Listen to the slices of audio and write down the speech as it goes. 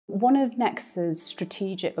One of NECS's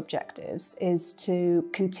strategic objectives is to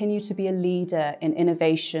continue to be a leader in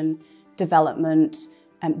innovation, development,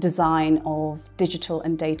 and design of digital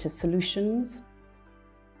and data solutions.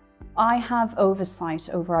 I have oversight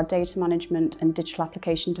over our data management and digital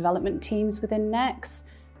application development teams within NECS.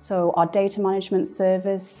 So our data management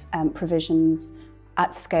service provisions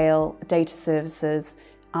at scale data services,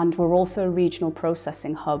 and we're also a regional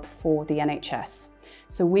processing hub for the NHS.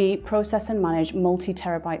 So we process and manage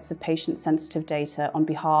multi-terabytes of patient-sensitive data on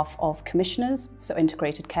behalf of commissioners, so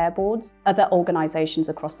integrated care boards, other organisations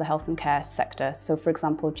across the health and care sector, so for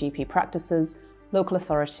example GP practices, local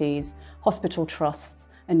authorities, hospital trusts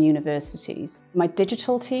and universities. My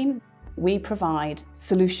digital team, we provide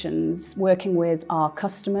solutions working with our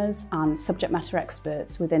customers and subject matter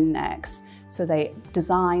experts within NECS. So they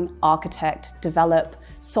design, architect, develop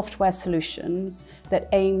software solutions that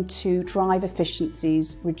aim to drive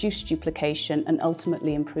efficiencies, reduce duplication and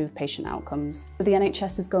ultimately improve patient outcomes. The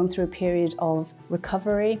NHS is going through a period of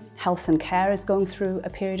recovery, health and care is going through a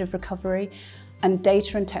period of recovery, and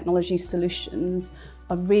data and technology solutions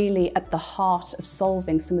are really at the heart of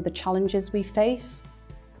solving some of the challenges we face.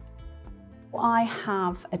 I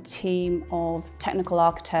have a team of technical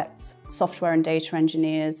architects, software and data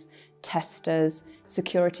engineers, testers,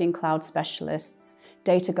 security and cloud specialists,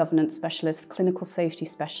 data governance specialists, clinical safety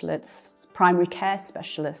specialists, primary care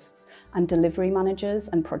specialists, and delivery managers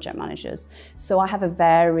and project managers. So I have a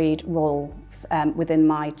varied role within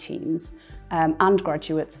my teams and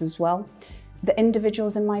graduates as well. The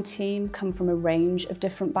individuals in my team come from a range of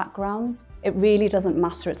different backgrounds. It really doesn't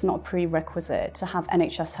matter, it's not a prerequisite to have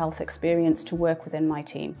NHS health experience to work within my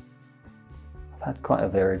team. I've had quite a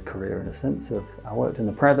varied career in a sense of I worked in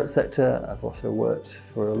the private sector, I've also worked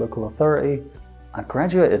for a local authority. I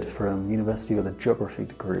graduated from university with a geography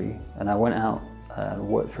degree and I went out and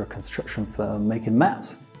worked for a construction firm making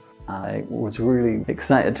maps. I was really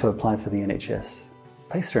excited to apply for the NHS,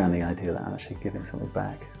 based around the idea that I'm actually giving something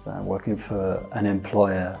back, that I'm working for an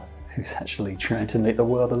employer who's actually trying to make the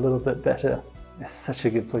world a little bit better. It's such a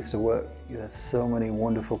good place to work. There's so many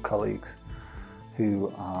wonderful colleagues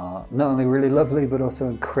who are not only really lovely but also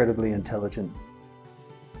incredibly intelligent.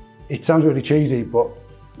 It sounds really cheesy, but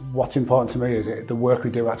what's important to me is the work we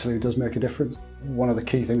do actually does make a difference. One of the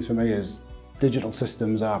key things for me is digital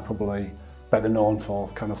systems are probably better known for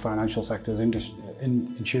kind of financial sectors,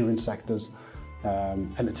 insurance sectors,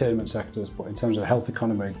 entertainment sectors, but in terms of the health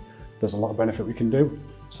economy, there's a lot of benefit we can do.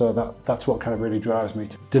 So that's what kind of really drives me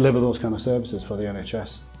to deliver those kind of services for the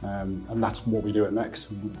NHS, and that's what we do at NECS.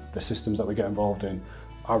 The systems that we get involved in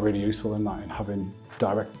are really useful in that, in having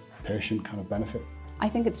direct patient kind of benefit. I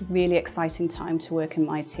think it's a really exciting time to work in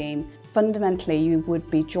my team. Fundamentally, you would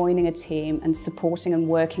be joining a team and supporting and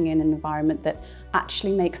working in an environment that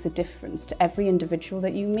actually makes a difference to every individual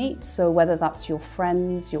that you meet. So whether that's your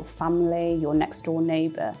friends, your family, your next door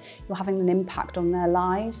neighbour, you're having an impact on their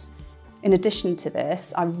lives. In addition to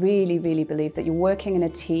this, I really believe that you're working in a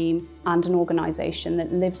team and an organisation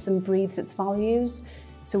that lives and breathes its values.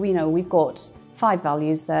 So we know we've got 5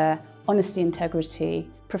 values there: honesty, integrity,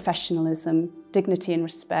 professionalism, dignity and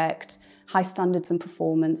respect, high standards and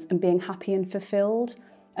performance, and being happy and fulfilled.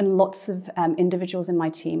 And lots of individuals in my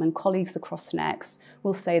team and colleagues across NECS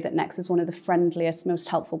will say that NECS is one of the friendliest, most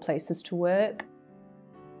helpful places to work.